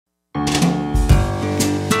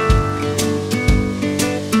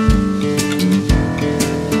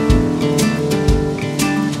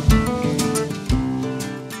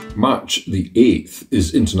March the 8th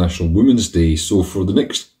is International Women's Day, so for the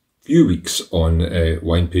next few weeks on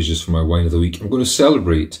Wine Pages for my Wine of the Week, I'm going to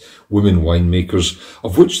celebrate women winemakers,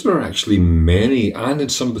 of which there are actually many, and in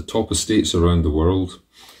some of the top estates around the world.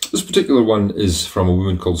 This particular one is from a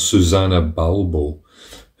woman called Susana Balbo,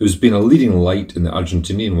 who's been a leading light in the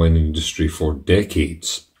Argentinian wine industry for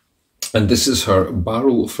decades. And this is her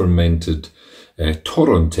Barrel-Fermented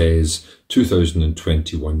Torrontés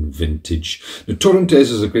 2021 vintage. Now, Torrontés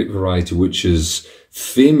is a great variety which is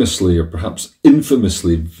famously, or perhaps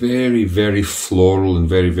infamously, very, very floral and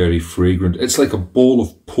very, very fragrant. It's like a bowl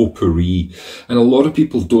of potpourri, and a lot of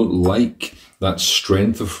people don't like that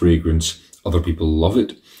strength of fragrance. Other people love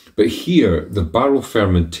it. But here, the barrel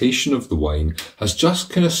fermentation of the wine has just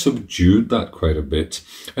kind of subdued that quite a bit.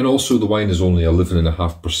 And also the wine is only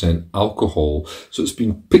 11.5% alcohol. So it's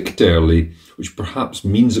been picked early, which perhaps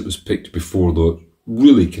means it was picked before the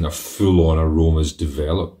really kind of full-on aromas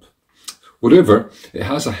develop. Whatever, it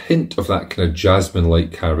has a hint of that kind of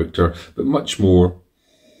jasmine-like character, but much more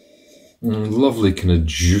lovely kind of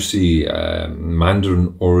juicy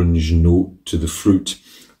mandarin orange note to the fruit.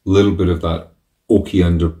 A little bit of that oaky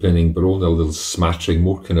underpinning, but only a little smattering,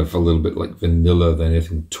 more kind of a little bit like vanilla than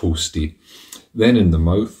anything toasty. Then in the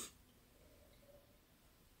mouth,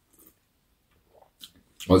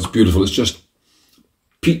 oh, it's beautiful. It's just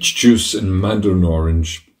peach juice and mandarin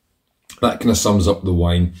orange. That kind of sums up the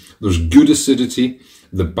wine. There's good acidity.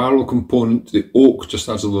 The barrel component, the oak, just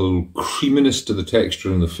adds a little creaminess to the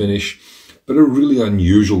texture and the finish, but a really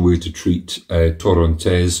unusual way to treat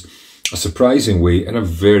Torrontés. A surprising way and a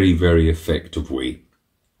very, very effective way.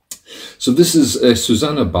 So this is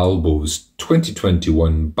Susana Balbo's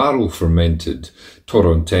 2021 Barrel-Fermented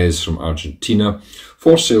Torrontés from Argentina,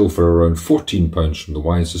 for sale for around £14 from the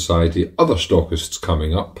Wine Society. Other stockists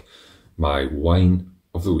coming up. My Wine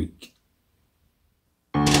of the Week.